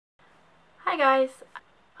Hi guys!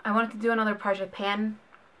 I wanted to do another project pan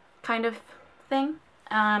kind of thing.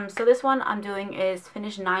 So this one I'm doing is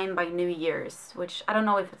finish 9 by New Year's, which I don't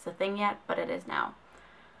know if it's a thing yet, but it is now.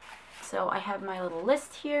 So I have my little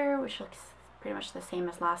list here, which looks pretty much the same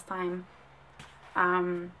as last time.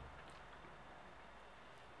 I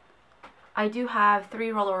do have 3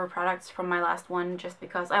 rollover products from my last one just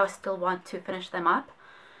because I still want to finish them up.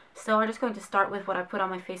 So I'm just going to start with what I put on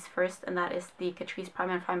my face first, and that is the Catrice Prime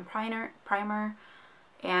and Prime Primer.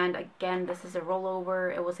 And again, this is a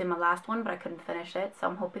rollover. It was in my last one, but I couldn't finish it, so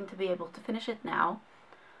I'm hoping to be able to finish it now.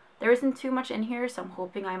 There isn't too much in here, so I'm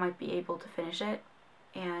hoping I might be able to finish it,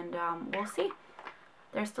 and we'll see.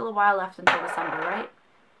 There's still a while left until December, right?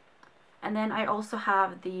 And then I also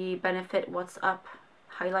have the Benefit What's Up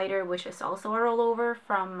highlighter, which is also a rollover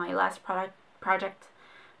from my last project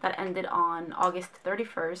that ended on August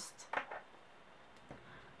 31st.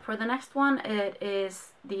 For the next one, it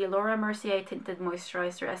is the Laura Mercier Tinted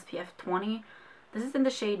Moisturizer SPF 20. This is in the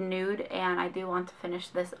shade Nude, and I do want to finish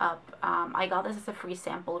this up. I got this as a free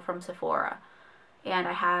sample from Sephora, and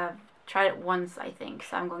I have tried it once, I think,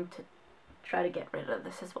 so I'm going to try to get rid of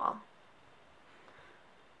this as well.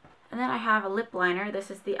 And then I have a lip liner. This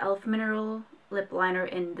is the e.l.f. Mineral Lip Liner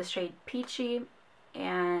in the shade Peachy,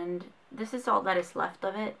 and this is all that is left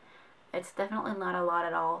of it. It's definitely not a lot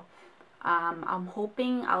at all. I'm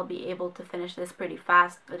hoping I'll be able to finish this pretty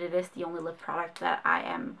fast, but it is the only lip product that I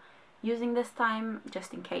am using this time,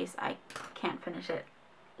 just in case I can't finish it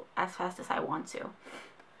as fast as I want to.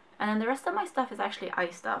 And then the rest of my stuff is actually eye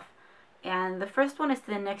stuff. And the first one is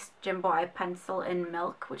the NYX Jumbo Eye Pencil in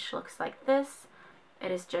Milk, which looks like this.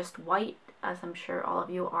 It is just white, as I'm sure all of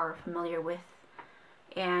you are familiar with.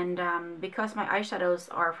 And because my eyeshadows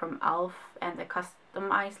are from e.l.f. and the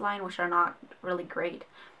Custom Eyes line, which are not really great,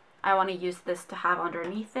 I want to use this to have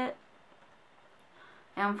underneath it.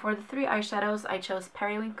 And for the 3 eyeshadows, I chose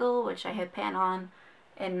Periwinkle, which I had pan on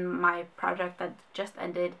in my project that just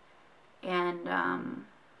ended. And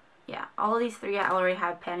yeah, all of these 3 I already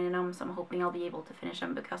have pan in them, so I'm hoping I'll be able to finish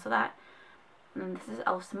them because of that. And then this is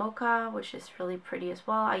e.l.f. Mocha, which is really pretty as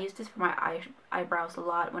well. I use this for my eyebrows a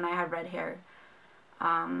lot when I had red hair.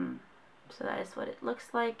 So that is what it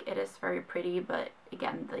looks like. It is very pretty, but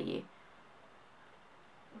again, the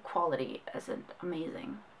quality isn't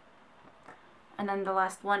amazing. And then the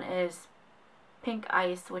last one is Pink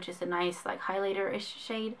Ice, which is a nice like highlighter-ish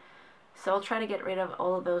shade. So I'll try to get rid of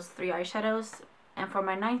all of those 3 eyeshadows. And for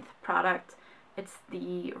my 9th product, it's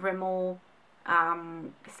the Rimmel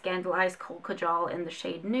Scandal Eyes Kohl Kajal in the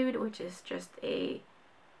shade Nude, which is just a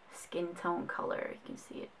skin tone color. You can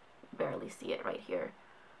see it, barely see it right here.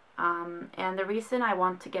 And the reason I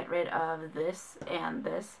want to get rid of this and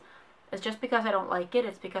this is just because I don't like it.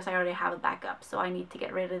 It's because I already have a backup, so I need to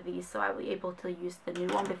get rid of these so I'll be able to use the new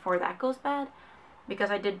one before that goes bad,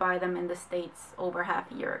 because I did buy them in the States over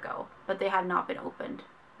half a year ago, but they have not been opened,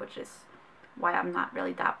 which is why I'm not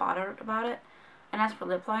really that bothered about it. And as for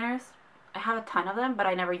lip liners, I have a ton of them, but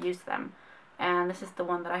I never use them, and this is the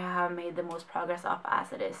one that I have made the most progress off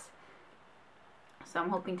as it is, so I'm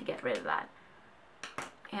hoping to get rid of that.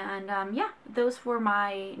 And yeah, those were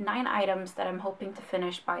my 9 items that I'm hoping to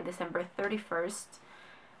finish by December 31st.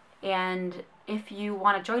 And if you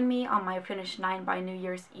want to join me on my Finish 9 by New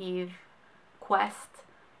Year's Eve quest,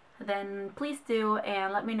 then please do,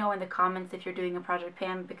 and let me know in the comments if you're doing a project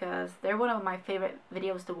pan, because they're one of my favorite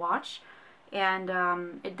videos to watch. And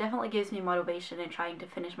it definitely gives me motivation in trying to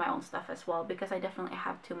finish my own stuff as well, because I definitely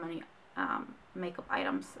have too many makeup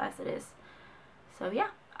items as it is. So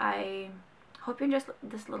yeah, I hope you enjoyed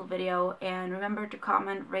this little video, and remember to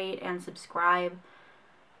comment, rate, and subscribe.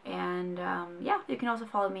 And yeah, you can also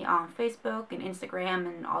follow me on Facebook and Instagram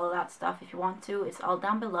and all of that stuff if you want to. It's all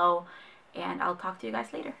down below, and I'll talk to you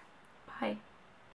guys later. Bye.